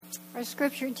Our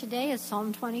scripture today is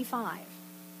Psalm 25.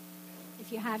 If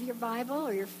you have your Bible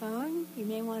or your phone, you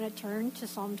may want to turn to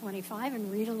Psalm 25 and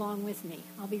read along with me.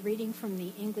 I'll be reading from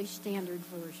the English Standard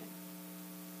Version.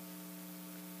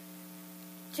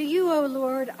 To you, O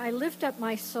Lord, I lift up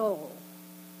my soul.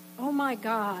 O my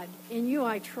God, in you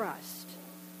I trust.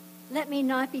 Let me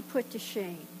not be put to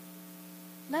shame.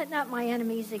 Let not my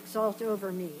enemies exult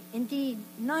over me. Indeed,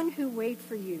 none who wait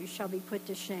for you shall be put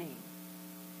to shame.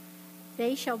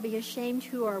 They shall be ashamed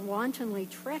who are wantonly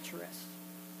treacherous.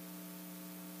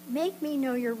 Make me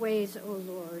know your ways, O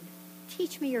Lord.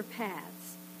 Teach me your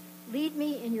paths. Lead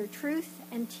me in your truth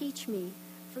and teach me,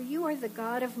 for you are the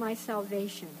God of my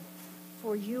salvation.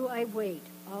 For you I wait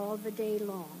all the day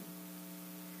long.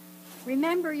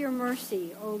 Remember your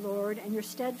mercy, O Lord, and your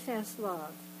steadfast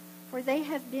love, for they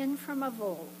have been from of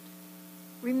old.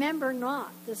 Remember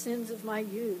not the sins of my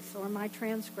youth or my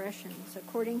transgressions.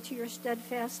 According to your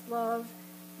steadfast love,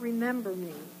 remember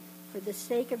me, for the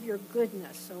sake of your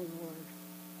goodness, O Lord.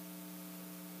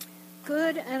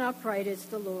 Good and upright is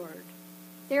the Lord.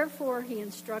 Therefore he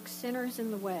instructs sinners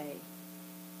in the way.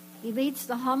 He leads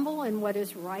the humble in what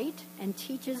is right and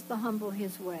teaches the humble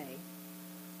his way.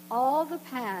 All the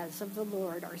paths of the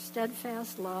Lord are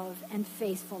steadfast love and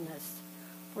faithfulness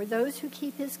for those who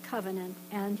keep his covenant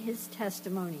and his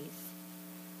testimonies.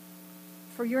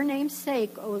 For your name's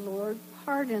sake, O Lord,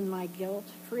 pardon my guilt,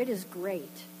 for it is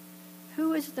great.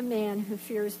 Who is the man who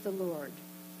fears the Lord?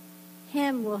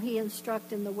 Him will he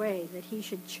instruct in the way that he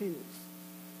should choose.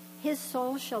 His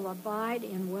soul shall abide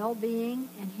in well-being,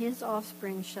 and his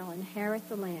offspring shall inherit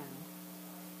the land.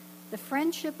 The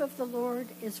friendship of the Lord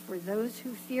is for those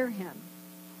who fear him,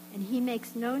 and he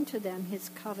makes known to them his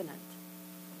covenant.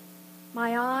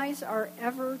 My eyes are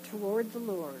ever toward the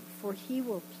Lord, for he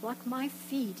will pluck my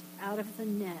feet out of the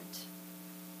net.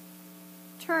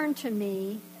 Turn to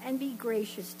me and be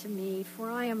gracious to me, for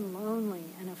I am lonely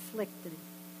and afflicted.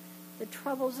 The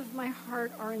troubles of my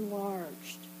heart are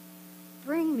enlarged.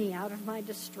 Bring me out of my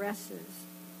distresses.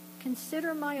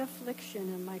 Consider my affliction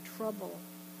and my trouble,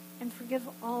 and forgive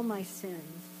all my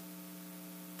sins.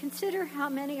 Consider how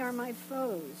many are my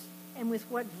foes, and with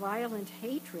what violent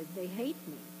hatred they hate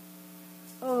me.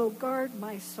 Oh, guard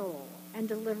my soul and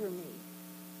deliver me.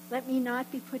 Let me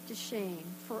not be put to shame,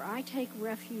 for I take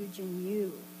refuge in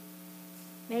you.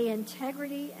 May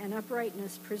integrity and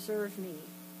uprightness preserve me,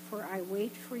 for I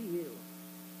wait for you.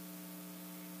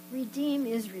 Redeem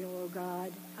Israel, O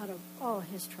God, out of all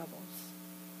his troubles.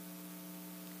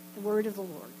 The word of the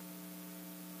Lord.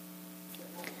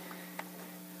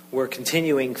 We're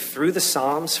continuing through the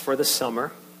Psalms for the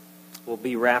summer. We'll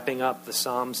be wrapping up the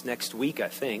Psalms next week, I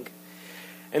think.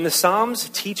 And the Psalms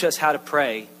teach us how to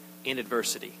pray in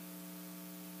adversity.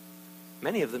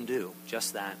 Many of them do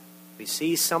just that. We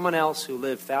see someone else who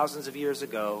lived thousands of years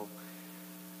ago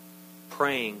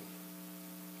praying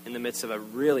in the midst of a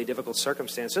really difficult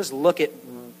circumstance. Just look at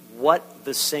what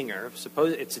the singer,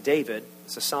 suppose it's David,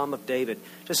 it's a psalm of David.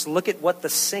 Just look at what the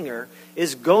singer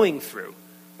is going through.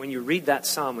 When you read that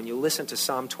psalm, when you listen to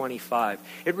Psalm 25,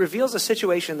 it reveals a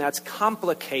situation that's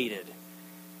complicated.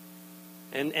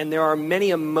 And there are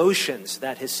many emotions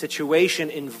that his situation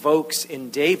invokes in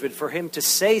David for him to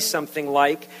say something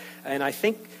like, and I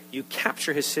think you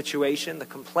capture his situation, the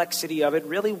complexity of it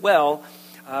really well,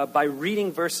 by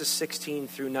reading verses 16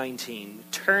 through 19.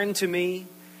 Turn to me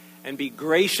and be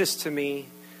gracious to me,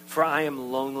 for I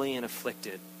am lonely and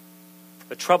afflicted.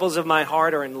 The troubles of my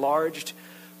heart are enlarged.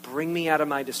 Bring me out of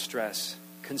my distress.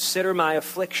 Consider my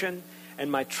affliction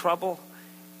and my trouble,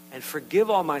 and forgive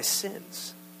all my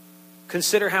sins.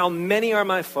 Consider how many are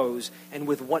my foes, and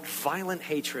with what violent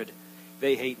hatred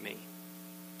they hate me.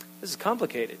 This is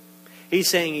complicated. He's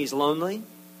saying he's lonely.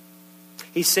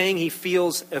 He's saying he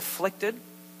feels afflicted.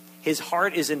 His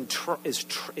heart is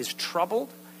troubled.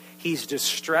 He's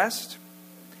distressed.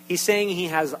 He's saying he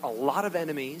has a lot of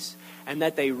enemies and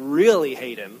that they really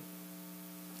hate him.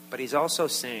 But he's also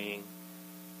saying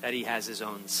that he has his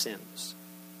own sins.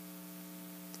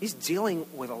 He's dealing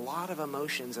with a lot of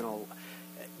emotions, and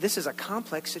this is a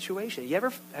complex situation.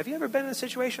 Have you ever been in a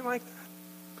situation like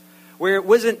that? Where it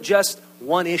wasn't just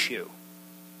one issue.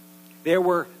 There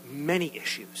were many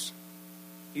issues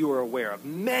you were aware of.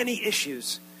 Many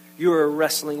issues you were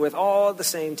wrestling with all at the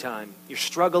same time. You're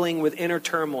struggling with inner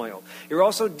turmoil. You're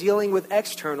also dealing with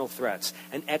external threats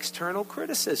and external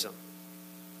criticism.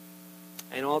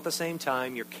 And all at the same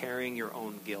time, you're carrying your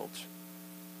own guilt.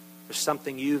 There's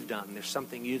something you've done. There's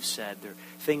something you've said. There are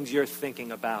things you're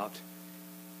thinking about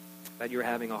that you're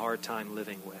having a hard time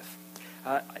living with.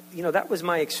 That was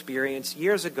my experience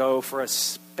years ago. For a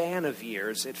span of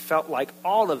years, it felt like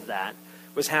all of that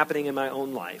was happening in my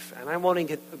own life. And I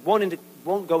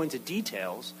won't go into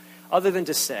details other than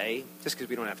to say, just because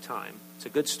we don't have time, it's a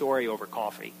good story over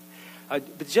coffee.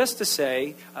 But just to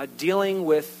say, dealing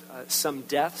with some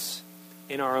deaths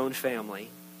in our own family,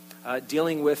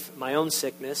 dealing with my own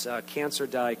sickness, cancer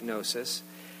diagnosis,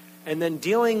 and then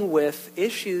dealing with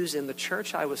issues in the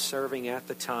church I was serving at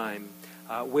the time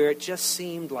where it just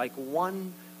seemed like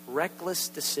one reckless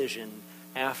decision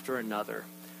after another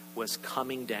was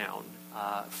coming down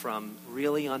from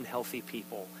really unhealthy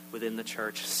people within the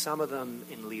church, some of them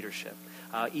in leadership,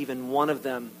 even one of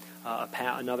them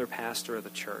another pastor of the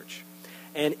church.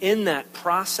 And in that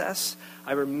process,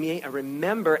 I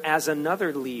remember as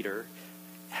another leader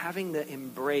having to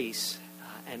embrace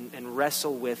and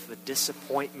wrestle with the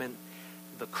disappointment,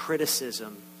 the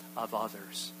criticism of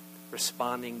others,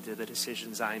 responding to the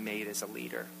decisions I made as a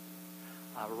leader.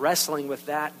 Wrestling with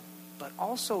that, but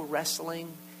also wrestling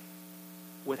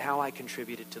with how I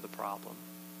contributed to the problem.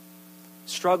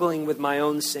 Struggling with my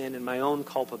own sin and my own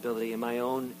culpability and my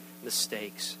own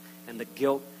mistakes and the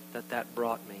guilt that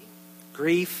brought me.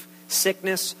 Grief,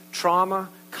 sickness, trauma,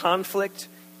 conflict,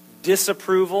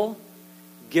 disapproval,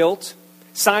 guilt,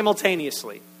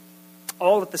 simultaneously,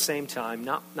 all at the same time,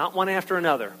 not one after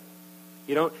another.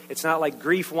 It's not like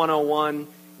grief 101,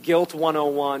 guilt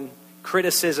 101,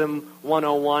 criticism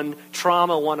 101,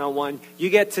 trauma 101. You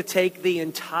get to take the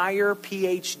entire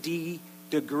PhD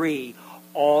degree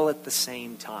all at the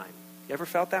same time. You ever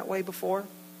felt that way before?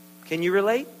 Can you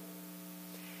relate?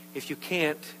 If you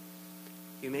can't,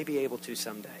 you may be able to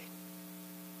someday.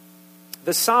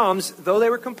 The Psalms, though they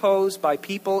were composed by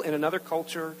people in another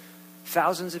culture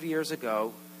thousands of years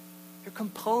ago, they're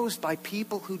composed by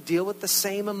people who deal with the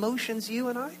same emotions you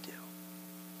and I do.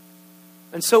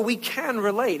 And so we can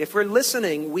relate. If we're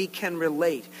listening, we can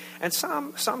relate. And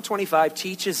Psalm 25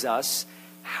 teaches us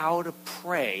how to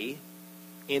pray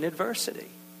in adversity.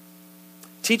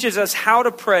 Teaches us how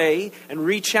to pray and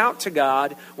reach out to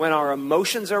God when our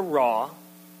emotions are raw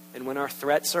and when our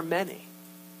threats are many.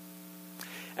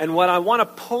 And what I want to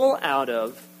pull out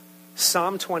of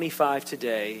Psalm 25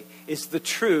 today is the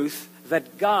truth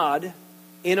that God,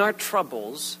 in our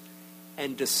troubles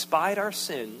and despite our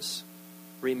sins,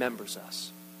 remembers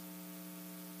us.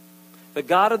 The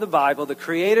God of the Bible, the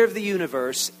creator of the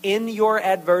universe, in your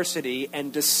adversity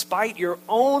and despite your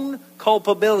own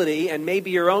culpability and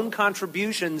maybe your own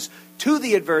contributions to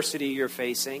the adversity you're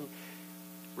facing,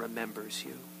 remembers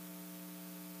you.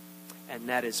 And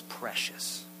that is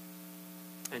precious.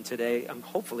 And today I'm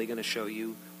hopefully going to show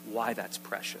you why that's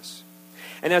precious.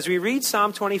 And as we read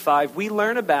Psalm 25, we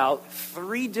learn about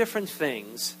 3 different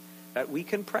things that we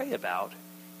can pray about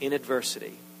in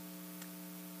adversity.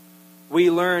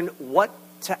 We learn what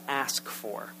to ask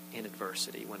for in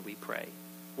adversity when we pray,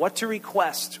 what to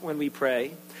request when we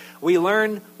pray. We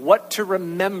learn what to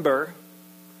remember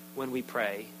when we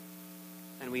pray,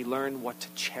 and we learn what to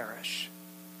cherish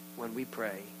when we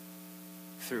pray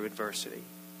through adversity.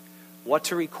 What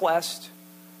to request,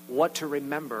 what to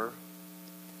remember,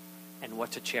 and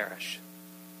what to cherish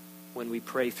when we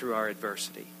pray through our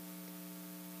adversity.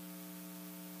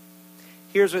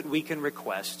 Here's what we can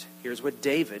request. Here's what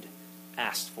David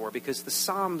asked for, because the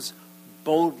Psalms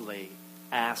boldly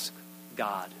ask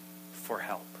God for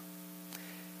help.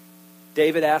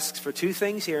 David asks for 2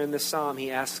 things here in this psalm.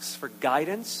 He asks for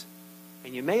guidance,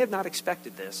 and you may have not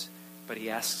expected this, but he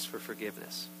asks for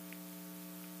forgiveness.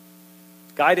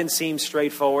 Guidance seems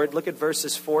straightforward. Look at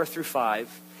verses 4 through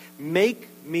 5.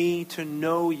 Make me to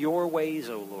know your ways,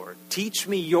 O Lord. Teach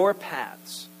me your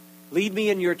paths. Lead me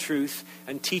in your truth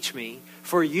and teach me,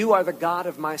 for you are the God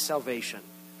of my salvation.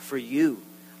 For you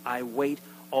I wait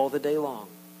all the day long.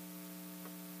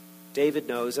 David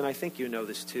knows, and I think you know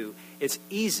this too, it's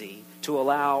easy to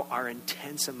allow our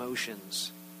intense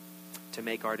emotions to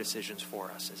make our decisions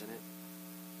for us, isn't it?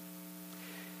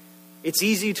 It's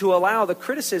easy to allow the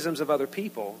criticisms of other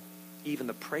people, even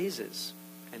the praises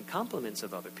and compliments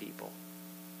of other people,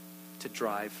 to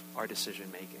drive our decision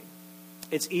making.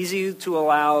 It's easy to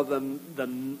allow the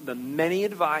many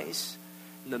advice,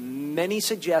 the many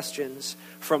suggestions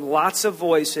from lots of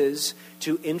voices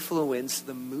to influence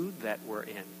the mood that we're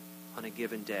in on a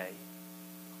given day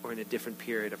or in a different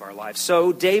period of our life.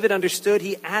 So David understood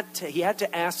he had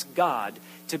to ask God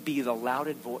to be the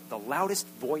loudest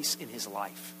voice in his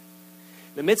life.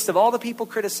 In the midst of all the people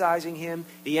criticizing him,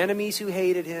 the enemies who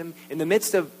hated him, in the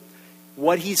midst of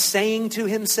what he's saying to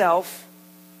himself,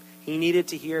 he needed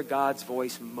to hear God's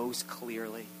voice most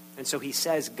clearly. And so he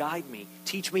says, guide me,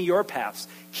 teach me your paths,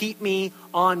 keep me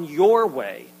on your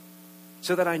way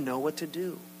so that I know what to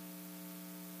do.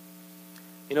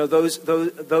 You know,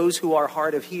 those who are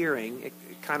hard of hearing, it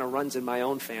kind of runs in my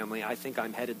own family. I think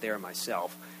I'm headed there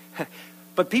myself.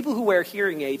 But people who wear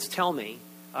hearing aids tell me,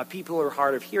 people who are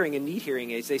hard of hearing and need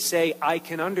hearing aids, they say, I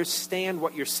can understand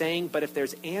what you're saying, but if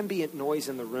there's ambient noise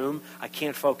in the room, I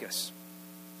can't focus.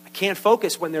 I can't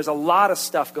focus when there's a lot of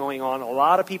stuff going on, a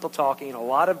lot of people talking, a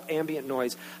lot of ambient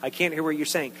noise. I can't hear what you're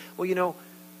saying. Well, you know,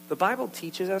 the Bible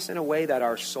teaches us in a way that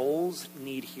our souls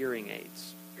need hearing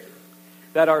aids.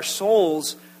 That our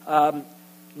souls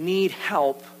need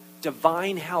help,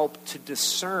 divine help, to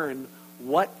discern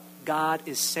what God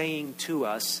is saying to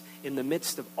us in the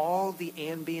midst of all the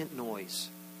ambient noise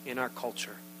in our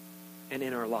culture and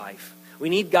in our life. We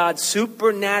need God's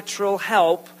supernatural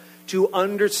help to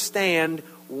understand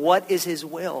what is His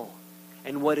will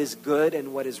and what is good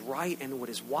and what is right and what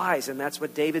is wise. And that's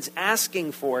what David's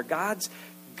asking for, God's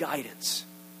guidance.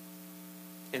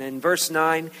 And in verse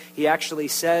 9, he actually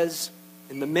says,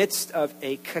 in the midst of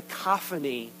a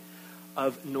cacophony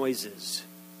of noises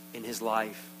in his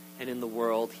life and in the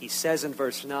world, he says in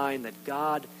verse 9 that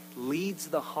God leads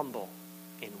the humble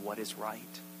in what is right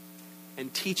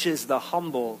and teaches the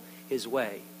humble His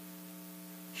way.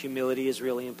 Humility is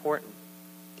really important.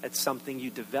 It's something you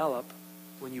develop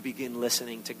when you begin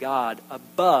listening to God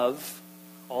above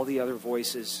all the other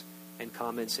voices and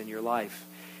comments in your life.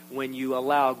 When you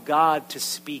allow God to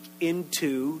speak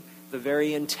into the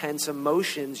very intense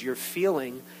emotions you're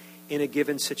feeling in a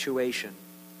given situation.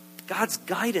 God's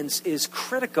guidance is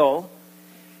critical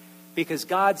because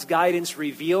God's guidance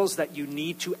reveals that you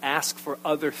need to ask for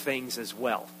other things as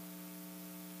well.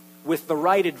 With the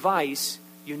right advice,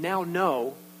 you now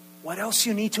know what else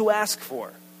you need to ask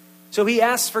for. So he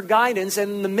asks for guidance,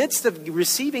 and in the midst of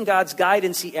receiving God's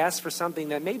guidance, he asks for something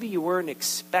that maybe you weren't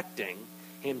expecting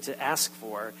him to ask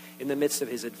for in the midst of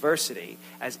his adversity.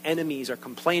 As enemies are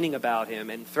complaining about him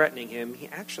and threatening him, he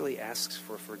actually asks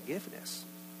for forgiveness.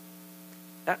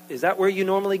 Is that where you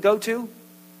normally go to?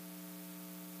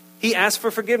 He asks for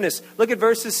forgiveness. Look at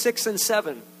verses 6 and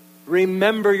 7.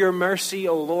 Remember your mercy,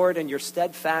 O Lord, and your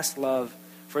steadfast love,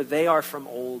 for they are from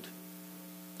old.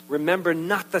 Remember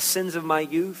not the sins of my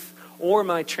youth or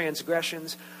my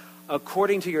transgressions.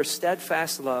 According to your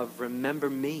steadfast love, remember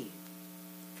me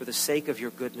for the sake of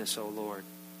your goodness, O Lord.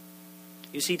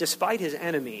 You see, despite his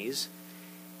enemies,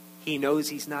 he knows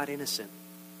he's not innocent.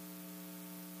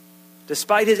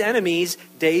 Despite his enemies,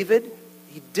 David,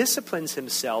 he disciplines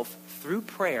himself through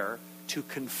prayer to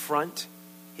confront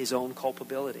his own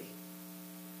culpability.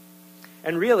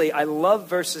 And really, I love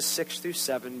verses 6 through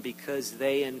 7 because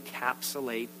they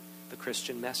encapsulate the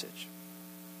Christian message.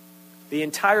 The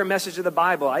entire message of the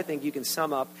Bible, I think you can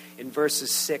sum up in verses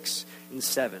 6 and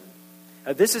 7.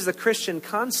 This is the Christian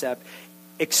concept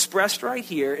expressed right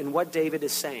here in what David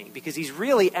is saying, because he's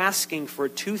really asking for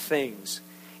two things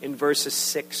in verses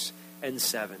 6 and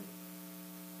 7.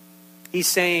 He's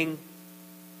saying,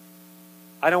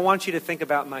 I don't want you to think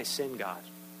about my sin, God,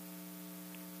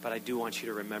 but I do want you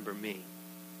to remember me.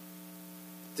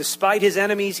 Despite his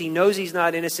enemies, he knows he's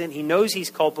not innocent. He knows he's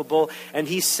culpable. And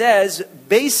he says,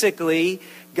 basically,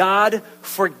 God,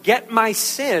 forget my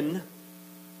sin,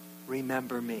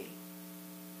 remember me.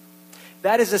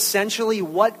 That is essentially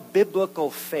what biblical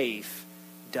faith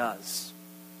does.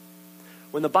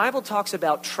 When the Bible talks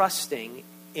about trusting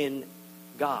in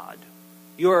God,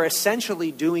 you are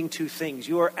essentially doing two things.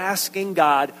 You are asking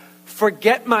God,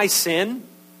 forget my sin,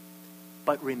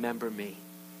 but remember me.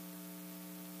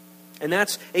 And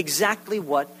that's exactly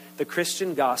what the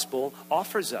Christian gospel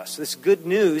offers us. This good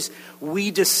news,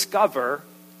 we discover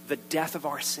the death of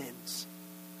our sins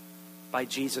by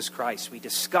Jesus Christ. We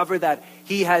discover that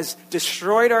he has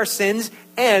destroyed our sins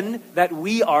and that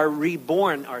we are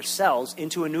reborn ourselves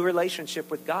into a new relationship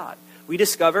with God. We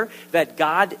discover that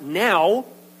God now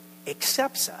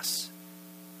accepts us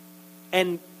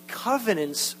and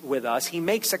covenants with us. He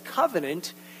makes a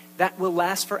covenant that will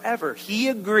last forever. He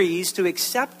agrees to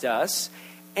accept us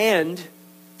and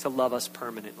to love us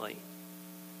permanently.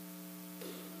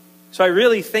 So I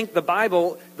really think the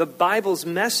Bible's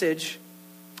message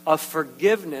of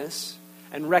forgiveness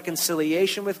and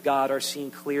reconciliation with God are seen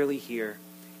clearly here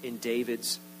in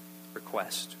David's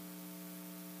request.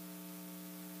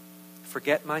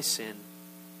 Forget my sin,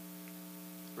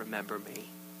 remember me.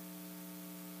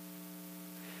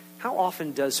 How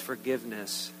often does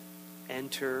forgiveness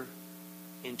enter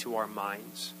into our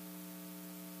minds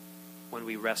when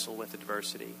we wrestle with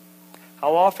adversity?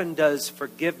 How often does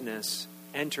forgiveness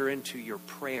enter into your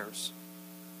prayers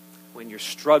when you're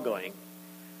struggling,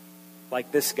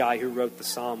 like this guy who wrote the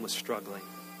psalm was struggling?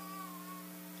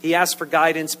 He asks for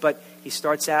guidance, but he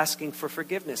starts asking for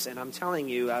forgiveness. And I'm telling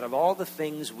you, out of all the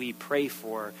things we pray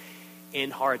for,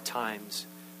 in hard times,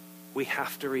 we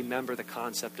have to remember the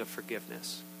concept of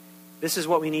forgiveness. This is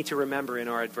what we need to remember in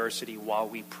our adversity while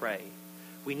we pray.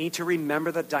 We need to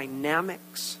remember the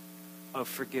dynamics of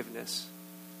forgiveness.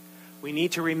 We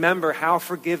need to remember how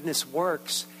forgiveness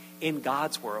works in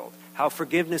God's world, how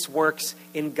forgiveness works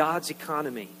in God's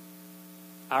economy.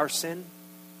 Our sin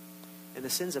and the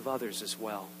sins of others as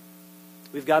well.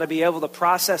 We've got to be able to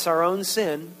process our own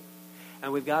sin,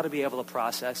 and we've got to be able to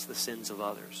process the sins of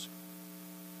others.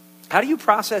 How do you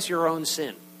process your own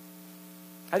sin?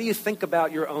 How do you think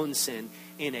about your own sin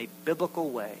in a biblical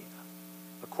way,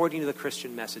 according to the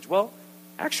Christian message? Well,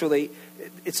 actually,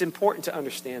 it's important to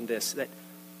understand this, that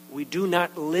we do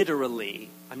not literally,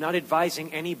 I'm not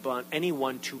advising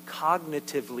anyone to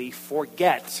cognitively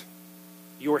forget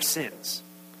your sins,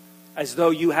 as though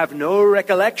you have no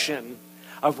recollection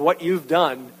of what you've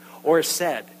done or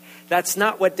said. That's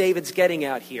not what David's getting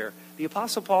at here. The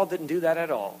Apostle Paul didn't do that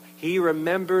at all. He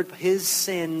remembered his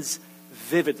sins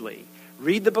vividly.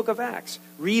 Read the book of Acts.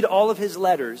 Read all of his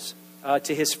letters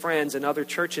to his friends and other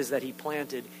churches that he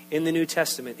planted in the New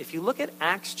Testament. If you look at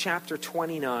Acts chapter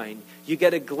 29, you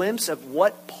get a glimpse of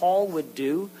what Paul would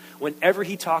do whenever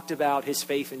he talked about his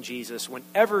faith in Jesus.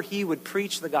 Whenever he would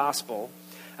preach the gospel,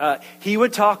 he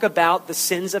would talk about the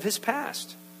sins of his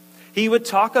past. He would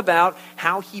talk about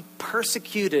how he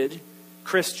persecuted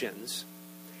Christians,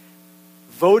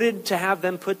 voted to have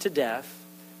them put to death,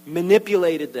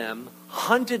 manipulated them,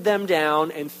 hunted them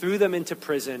down, and threw them into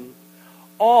prison,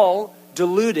 all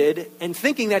deluded and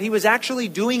thinking that he was actually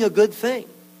doing a good thing.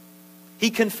 He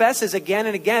confesses again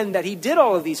and again that he did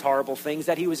all of these horrible things,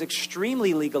 that he was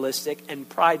extremely legalistic and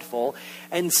prideful,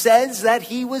 and says that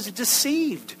he was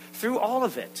deceived through all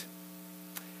of it.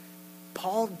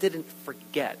 Paul didn't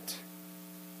forget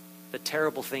the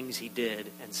terrible things he did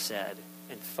and said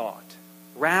and thought.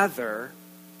 Rather,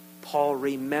 Paul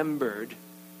remembered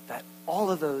that all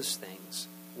of those things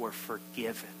were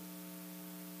forgiven.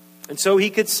 And so he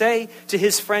could say to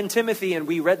his friend Timothy, and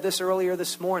we read this earlier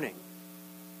this morning,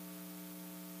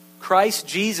 Christ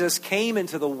Jesus came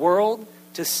into the world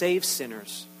to save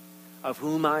sinners, of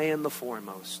whom I am the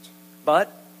foremost.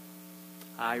 But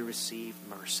I received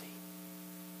mercy.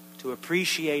 To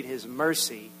appreciate his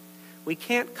mercy, we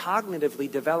can't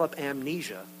cognitively develop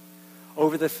amnesia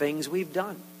over the things we've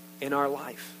done in our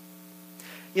life.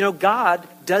 You know, God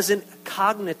doesn't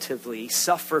cognitively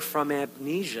suffer from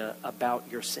amnesia about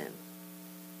your sin.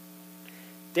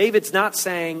 David's not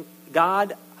saying,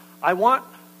 God, I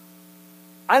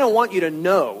don't want you to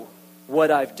know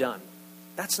what I've done.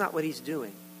 That's not what he's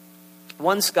doing.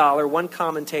 One scholar, one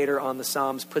commentator on the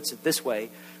Psalms puts it this way: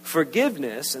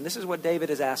 forgiveness, and this is what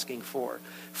David is asking for,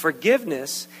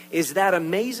 forgiveness is that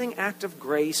amazing act of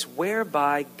grace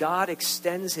whereby God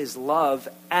extends his love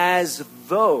as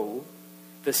though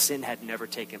the sin had never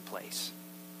taken place.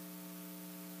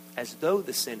 As though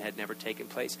the sin had never taken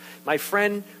place. My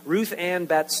friend Ruth Ann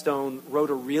Batstone wrote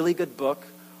a really good book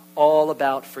all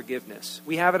about forgiveness.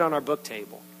 We have it on our book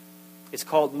table. It's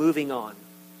called Moving On.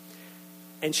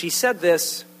 And she said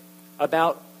this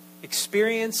about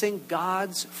experiencing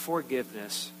God's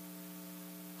forgiveness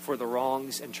for the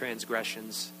wrongs and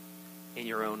transgressions in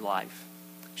your own life.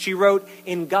 She wrote,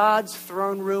 in God's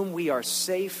throne room, we are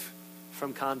safe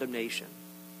from condemnation.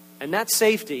 And that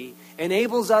safety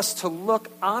enables us to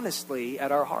look honestly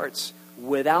at our hearts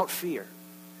without fear.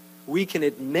 We can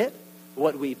admit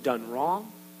what we've done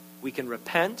wrong. We can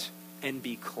repent and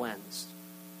be cleansed.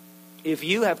 If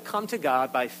you have come to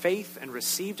God by faith and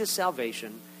received his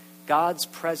salvation, God's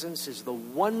presence is the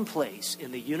one place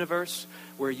in the universe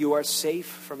where you are safe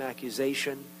from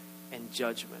accusation and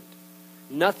judgment.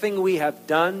 Nothing we have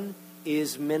done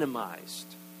is minimized,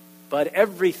 but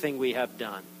everything we have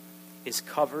done is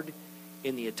covered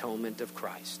in the atonement of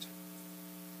Christ.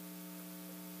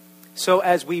 So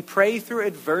as we pray through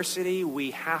adversity,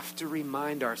 we have to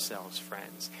remind ourselves,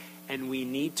 friends, and we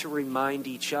need to remind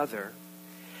each other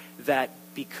that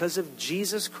because of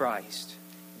Jesus Christ,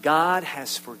 God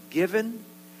has forgiven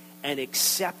and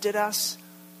accepted us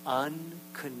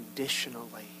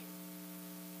unconditionally.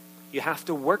 You have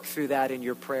to work through that in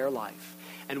your prayer life.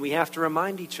 And we have to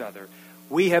remind each other,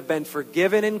 we have been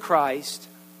forgiven in Christ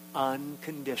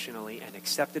unconditionally and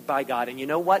accepted by God. And you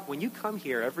know what? When you come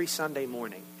here every Sunday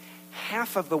morning,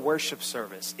 half of the worship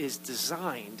service is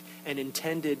designed and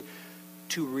intended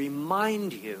to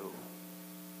remind you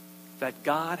that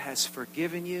God has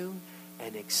forgiven you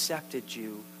and accepted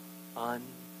you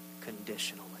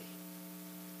unconditionally.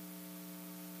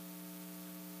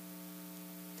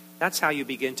 That's how you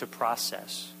begin to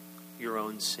process your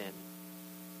own sin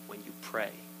when you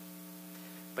pray.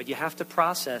 But you have to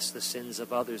process the sins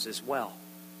of others as well.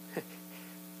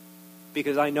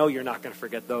 because I know you're not going to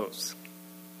forget those.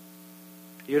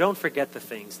 You don't forget the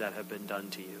things that have been done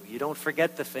to you. You don't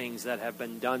forget the things that have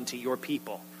been done to your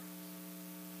people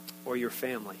or your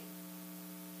family.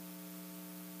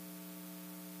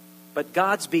 But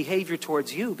God's behavior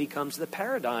towards you becomes the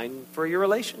paradigm for your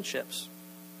relationships.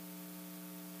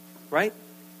 Right?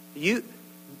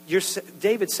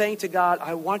 David's saying to God,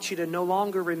 I want you to no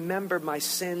longer remember my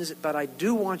sins, but I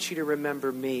do want you to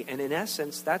remember me. And in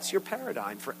essence, that's your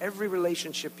paradigm for every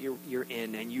relationship you're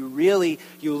in. And you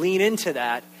lean into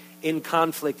that in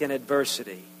conflict and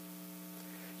adversity.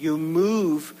 You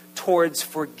move towards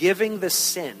forgiving the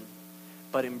sin,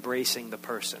 but embracing the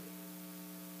person.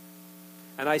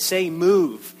 And I say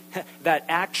move, that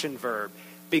action verb,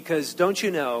 because don't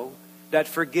you know that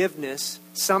forgiveness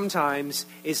sometimes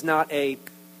is not an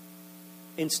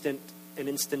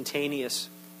instantaneous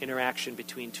interaction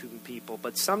between two people,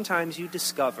 but sometimes you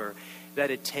discover that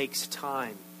it takes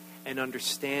time and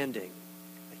understanding.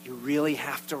 That you really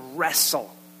have to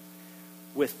wrestle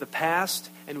with the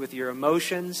past and with your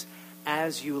emotions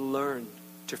as you learn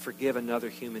to forgive another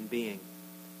human being.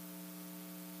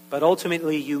 But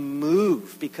ultimately you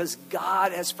move, because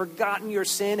God has forgotten your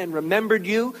sin and remembered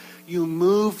you, you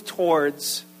move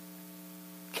towards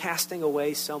casting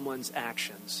away someone's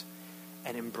actions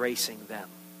and embracing them.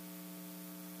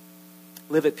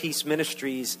 Live at Peace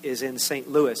Ministries is in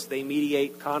St. Louis. They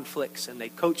mediate conflicts and they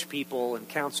coach people and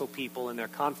counsel people in their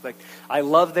conflict. I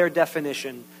love their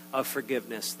definition of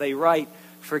forgiveness. They write,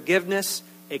 forgiveness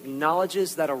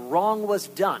acknowledges that a wrong was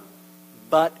done,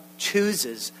 but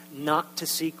chooses not to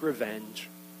seek revenge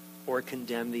or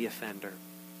condemn the offender.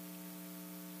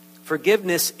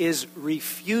 Forgiveness is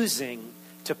refusing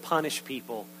to punish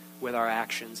people with our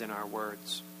actions and our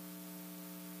words.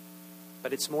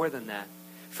 But it's more than that.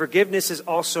 Forgiveness is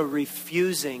also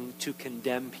refusing to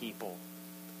condemn people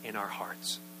in our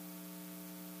hearts.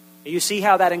 You see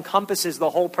how that encompasses the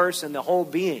whole person, the whole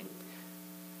being.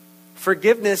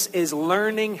 Forgiveness is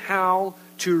learning how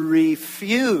to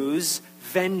refuse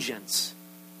vengeance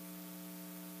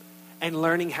and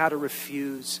learning how to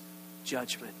refuse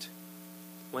judgment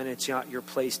when it's not your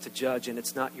place to judge and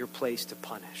it's not your place to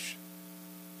punish.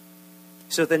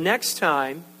 So the next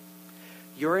time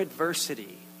your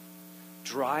adversity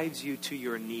drives you to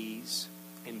your knees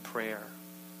in prayer,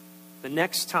 the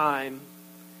next time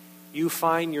you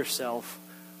find yourself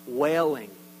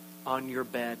wailing on your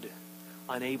bed,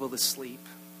 unable to sleep,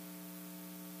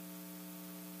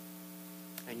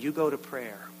 and you go to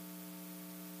prayer,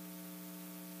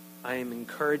 I am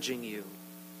encouraging you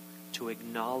to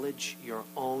acknowledge your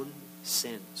own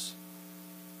sins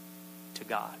to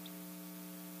God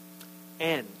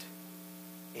and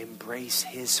embrace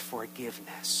His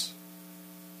forgiveness.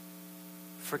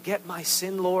 Forget my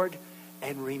sin, Lord,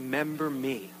 and remember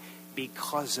me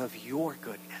because of your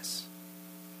goodness.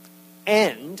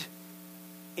 And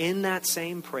in that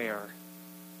same prayer,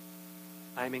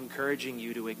 I'm encouraging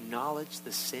you to acknowledge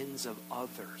the sins of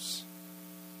others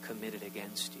committed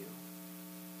against you.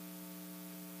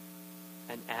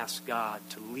 And ask God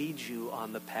to lead you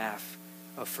on the path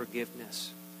of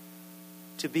forgiveness.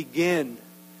 To begin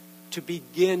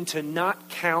to not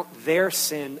count their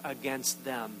sin against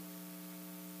them.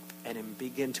 And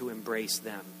begin to embrace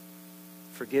them.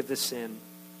 Forgive the sin.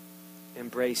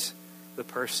 Embrace the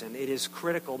person. It is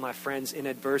critical, my friends, in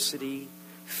adversity,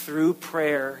 through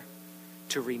prayer,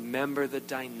 to remember the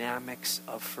dynamics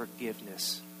of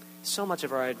forgiveness. So much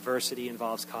of our adversity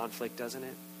involves conflict, doesn't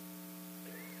it?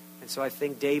 And so I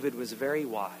think David was very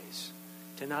wise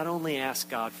to not only ask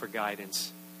God for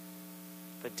guidance,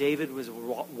 but David was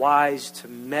wise to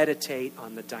meditate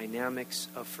on the dynamics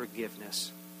of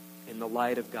forgiveness in the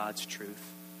light of God's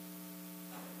truth.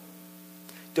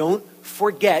 Don't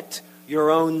forget your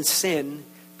own sin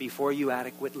before you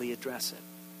adequately address it.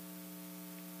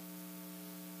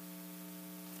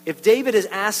 If David is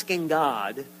asking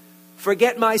God,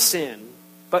 forget my sin,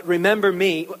 but remember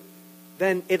me,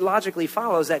 then it logically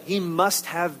follows that he must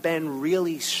have been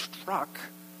really struck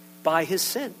by his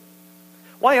sin.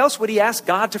 Why else would he ask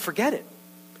God to forget it?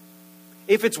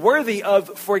 If it's worthy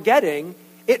of forgetting,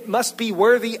 it must be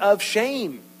worthy of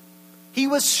shame. He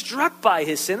was struck by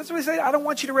his sin. That's why he said, I don't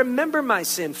want you to remember my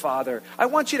sin, Father. I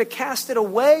want you to cast it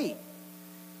away.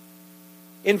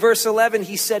 In verse 11,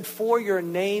 he said, for your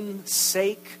name's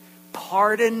sake,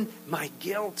 pardon my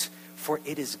guilt, for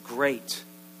it is great.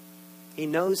 He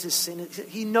knows his sin.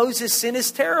 He knows his sin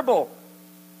is terrible.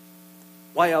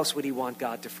 Why else would he want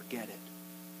God to forget it?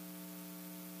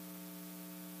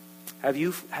 Have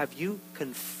you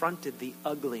confronted the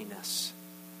ugliness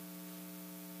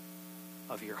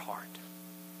of your heart?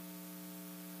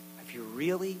 Have you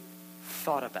really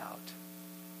thought about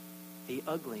the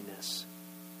ugliness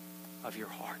of your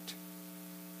heart.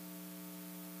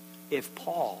 If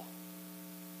Paul,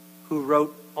 who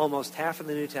wrote almost half of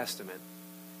the New Testament,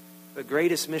 the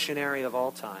greatest missionary of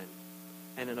all time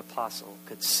and an apostle,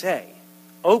 could say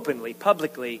openly,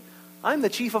 publicly, I'm the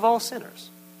chief of all sinners,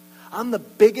 I'm the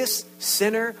biggest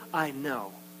sinner I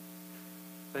know,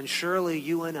 then surely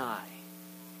you and I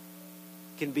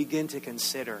can begin to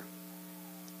consider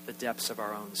the depths of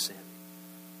our own sin.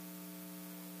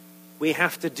 We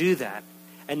have to do that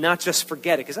and not just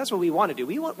forget it, because that's what we want to do.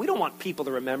 We don't want people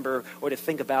to remember or to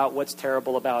think about what's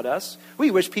terrible about us. We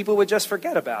wish people would just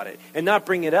forget about it and not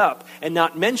bring it up and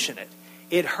not mention it.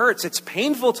 It hurts. It's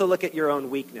painful to look at your own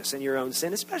weakness and your own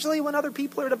sin, especially when other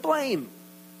people are to blame.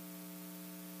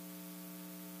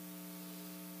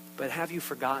 But have you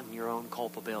forgotten your own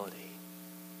culpability?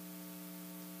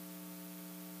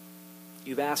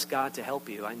 You've asked God to help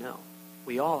you, I know.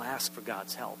 We all ask for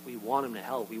God's help. We want Him to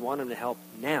help. We want Him to help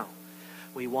now.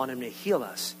 We want Him to heal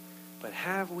us. But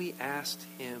have we asked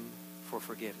Him for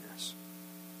forgiveness?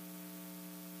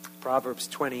 Proverbs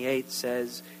 28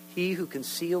 says, he who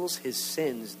conceals his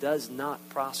sins does not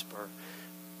prosper,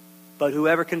 but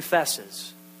whoever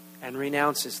confesses and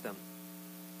renounces them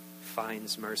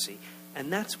finds mercy.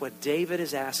 And that's what David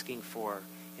is asking for.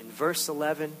 In verse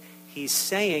 11,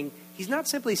 he's not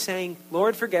simply saying,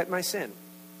 Lord, forget my sin.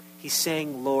 He's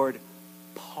saying, Lord,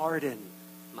 pardon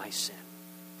my sin,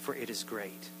 for it is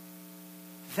great.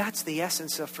 That's the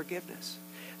essence of forgiveness.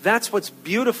 That's what's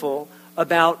beautiful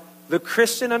about the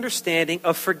Christian understanding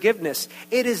of forgiveness.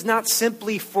 It is not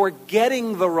simply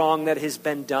forgetting the wrong that has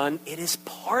been done. It is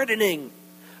pardoning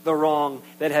the wrong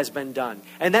that has been done.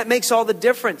 And that makes all the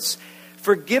difference.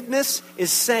 Forgiveness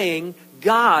is saying,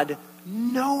 God,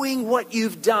 knowing what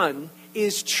you've done,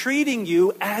 is treating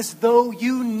you as though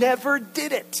you never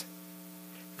did it.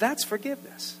 That's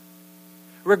forgiveness.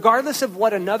 Regardless of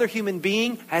what another human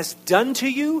being has done to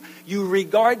you, you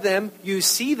regard them, you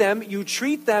see them, you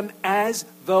treat them as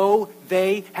though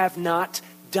they have not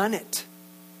done it.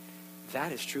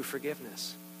 That is true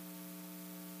forgiveness.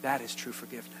 That is true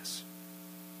forgiveness.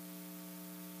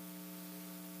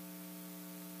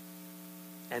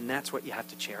 And that's what you have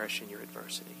to cherish in your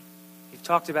adversity. We've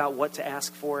talked about what to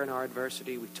ask for in our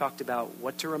adversity. We've talked about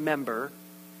what to remember.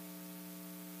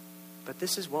 But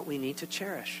this is what we need to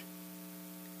cherish.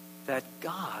 That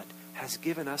God has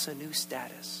given us a new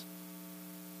status.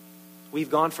 We've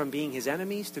gone from being His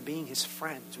enemies to being His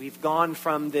friends. We've gone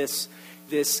from this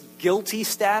guilty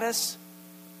status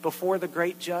before the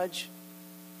great judge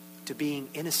to being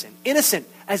innocent. Innocent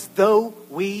as though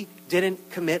we didn't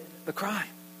commit the crime.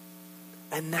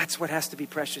 And that's what has to be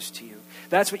precious to you.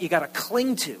 That's what you got to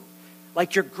cling to.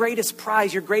 Like your greatest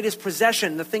prize, your greatest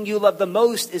possession, the thing you love the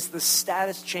most is the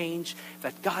status change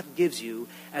that God gives you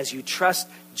as you trust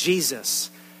Jesus.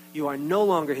 You are no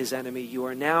longer His enemy. You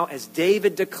are now, as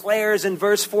David declares in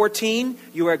verse 14,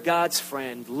 you are God's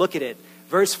friend. Look at it.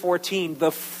 Verse 14,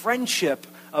 the friendship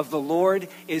of the Lord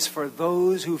is for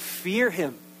those who fear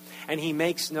Him, and He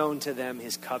makes known to them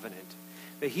His covenant.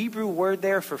 The Hebrew word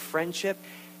there for friendship,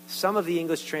 some of the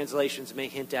English translations may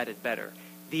hint at it better.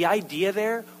 The idea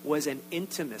there was an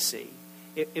intimacy.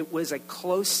 It was a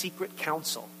close secret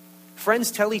counsel.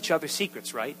 Friends tell each other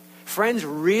secrets, right? Friends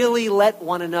really let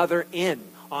one another in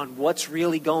on what's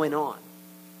really going on.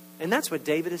 And that's what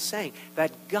David is saying.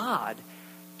 That God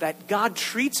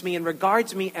treats me and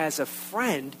regards me as a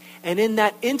friend. And in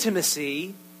that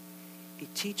intimacy, He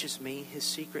teaches me His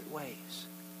secret ways.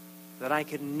 That I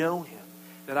can know Him.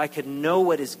 That I can know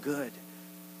what is good.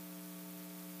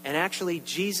 And actually,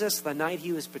 Jesus, the night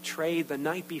He was betrayed, the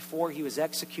night before He was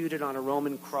executed on a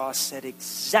Roman cross, said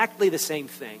exactly the same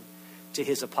thing to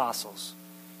His apostles.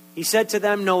 He said to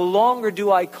them, no longer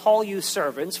do I call you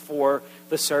servants, for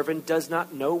the servant does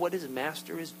not know what his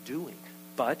master is doing.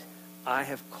 But I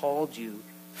have called you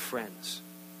friends.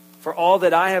 For all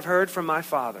that I have heard from my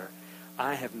Father,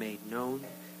 I have made known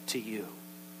to you.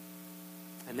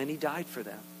 And then He died for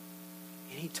them.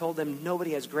 And He told them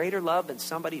nobody has greater love than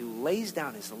somebody who lays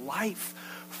down his life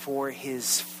for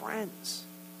his friends.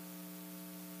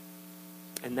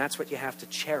 And that's what you have to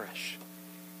cherish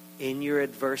in your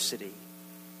adversity.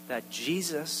 That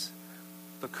Jesus,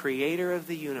 the creator of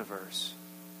the universe,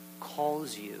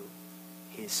 calls you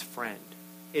His friend.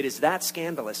 It is that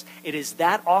scandalous. It is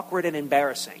that awkward and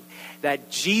embarrassing that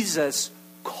Jesus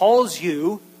calls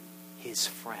you His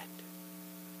friend.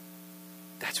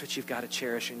 That's what you've got to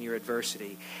cherish in your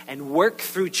adversity. And work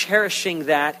through cherishing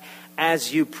that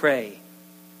as you pray.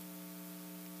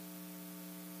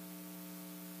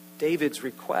 David's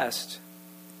request,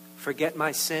 forget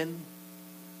my sin,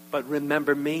 but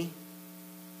remember me.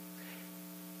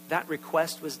 that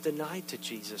request was denied to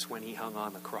Jesus when he hung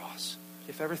on the cross.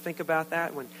 If you ever think about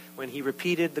that, when he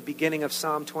repeated the beginning of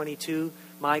Psalm 22,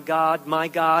 my God,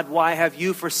 why have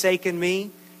you forsaken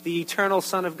me? The eternal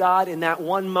Son of God, in that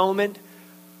one moment,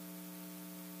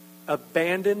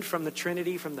 abandoned from the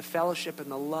Trinity, from the fellowship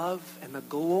and the love and the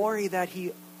glory that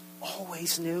he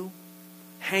always knew,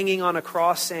 hanging on a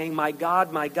cross saying, my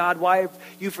God, why have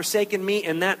you forsaken me?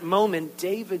 In that moment,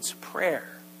 David's prayer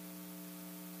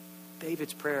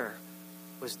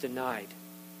was denied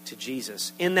to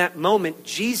Jesus. In that moment,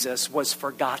 Jesus was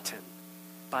forgotten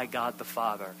by God the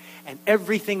Father. And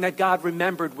everything that God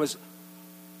remembered was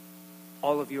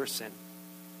all of your sin,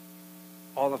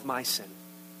 all of my sin,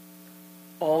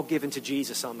 all given to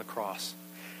Jesus on the cross.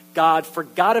 God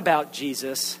forgot about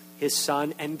Jesus, his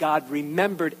son, and God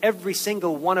remembered every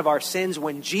single one of our sins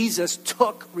when Jesus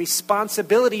took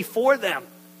responsibility for them.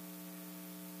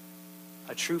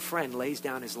 A true friend lays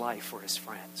down his life for his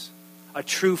friends. A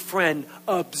true friend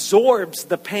absorbs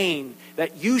the pain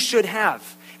that you should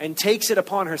have and takes it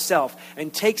upon herself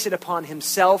and takes it upon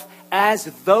himself as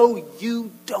though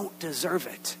you don't deserve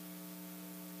it.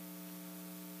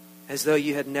 As though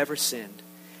you had never sinned.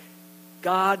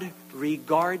 God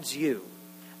regards you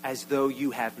as though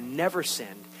you have never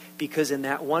sinned, because in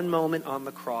that one moment on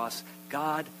the cross,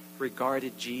 God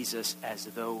regarded Jesus as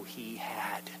though he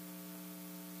had.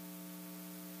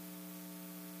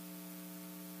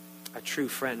 A true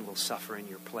friend will suffer in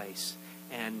your place.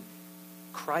 And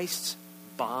Christ's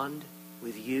bond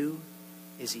with you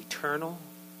is eternal.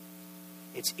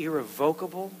 It's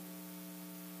irrevocable.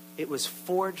 It was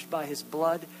forged by his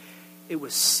blood. It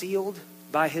was sealed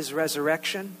by his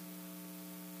resurrection.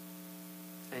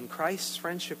 And Christ's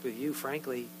friendship with you,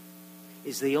 frankly,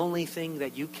 is the only thing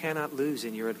that you cannot lose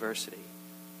in your adversity.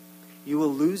 You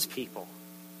will lose people.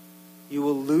 You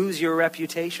will lose your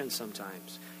reputation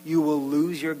sometimes. You will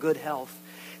lose your good health.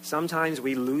 Sometimes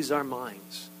we lose our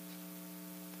minds.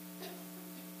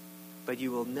 But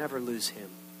you will never lose him.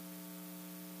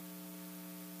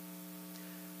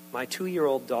 My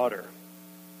 2-year-old daughter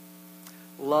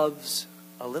loves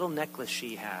a little necklace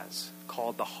she has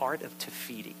called the Heart of Te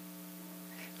Fiti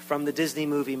from the Disney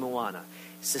movie Moana.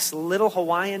 It's this little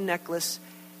Hawaiian necklace,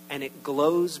 and it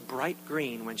glows bright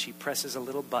green when she presses a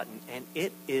little button, and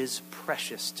it is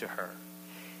precious to her.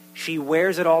 She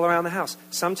wears it all around the house.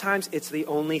 Sometimes it's the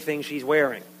only thing she's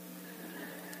wearing.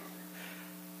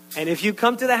 And if you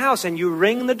come to the house and you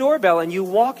ring the doorbell and you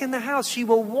walk in the house, she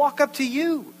will walk up to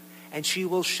you and she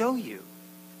will show you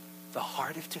the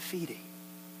Heart of Te Fiti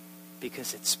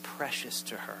because it's precious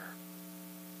to her.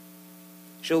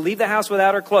 She'll leave the house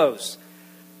without her clothes,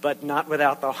 but not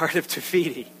without the Heart of Te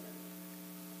Fiti.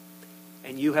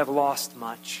 And you have lost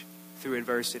much through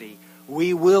adversity.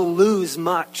 We will lose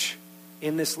much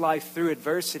in this life through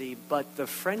adversity, but the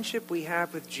friendship we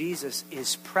have with Jesus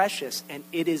is precious, and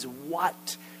it is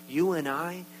what you and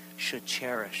I should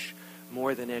cherish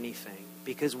more than anything,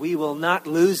 because we will not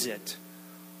lose it,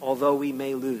 although we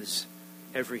may lose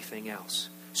everything else.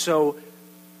 So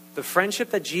the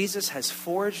friendship that Jesus has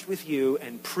forged with you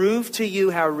and proved to you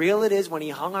how real it is when he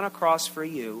hung on a cross for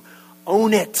you,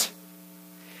 own it.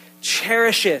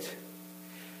 Cherish it.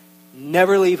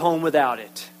 Never leave home without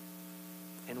it.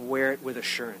 And wear it with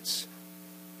assurance.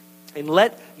 And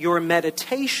let your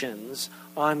meditations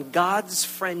on God's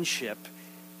friendship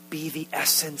be the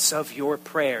essence of your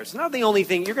prayers. Not the only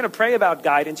thing. You're going to pray about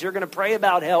guidance. You're going to pray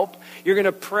about help. You're going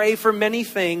to pray for many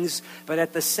things. But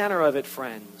at the center of it,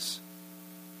 friends,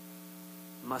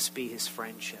 must be his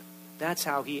friendship. That's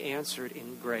how he answered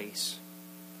in grace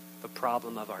the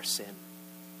problem of our sin.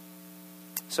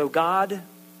 So God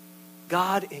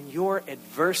in your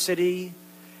adversity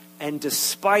and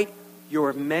despite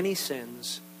your many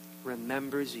sins,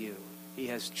 remembers you. He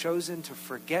has chosen to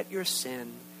forget your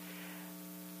sin,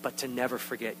 but to never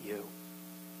forget you.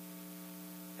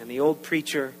 And the old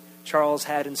preacher, Charles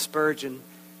Haddon Spurgeon,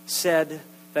 said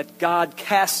that God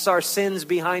casts our sins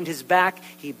behind his back.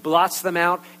 He blots them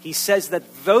out. He says that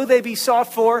though they be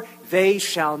sought for, they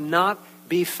shall not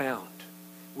be found.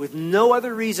 With no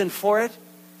other reason for it,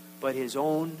 but his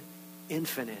own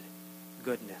infinite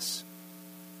goodness.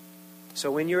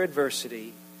 So in your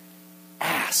adversity,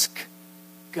 ask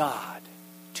God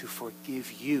to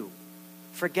forgive you.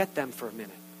 Forget them for a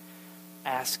minute.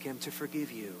 Ask him to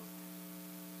forgive you.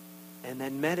 And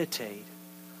then meditate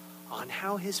on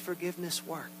how his forgiveness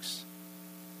works.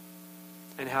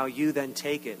 And how you then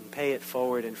take it and pay it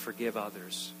forward and forgive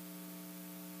others.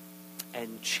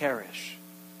 And cherish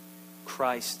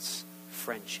Christ's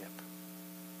friendship.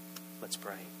 Let's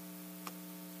pray.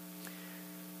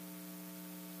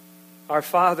 Our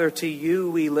Father, to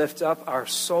you we lift up our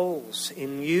souls.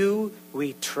 In you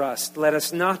we trust. Let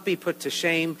us not be put to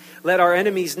shame. Let our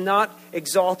enemies not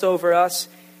exalt over us.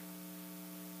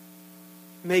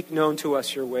 Make known to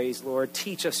us your ways, Lord.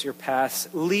 Teach us your paths.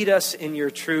 Lead us in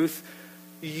your truth.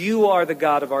 You are the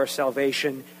God of our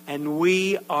salvation, and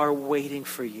we are waiting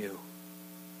for you.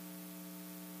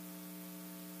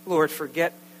 Lord,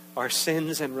 forget our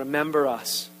sins and remember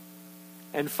us.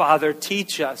 And Father,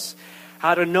 teach us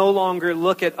how to no longer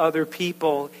look at other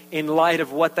people in light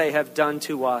of what they have done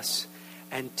to us,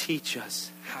 and teach us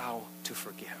how to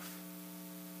forgive.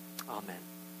 Amen.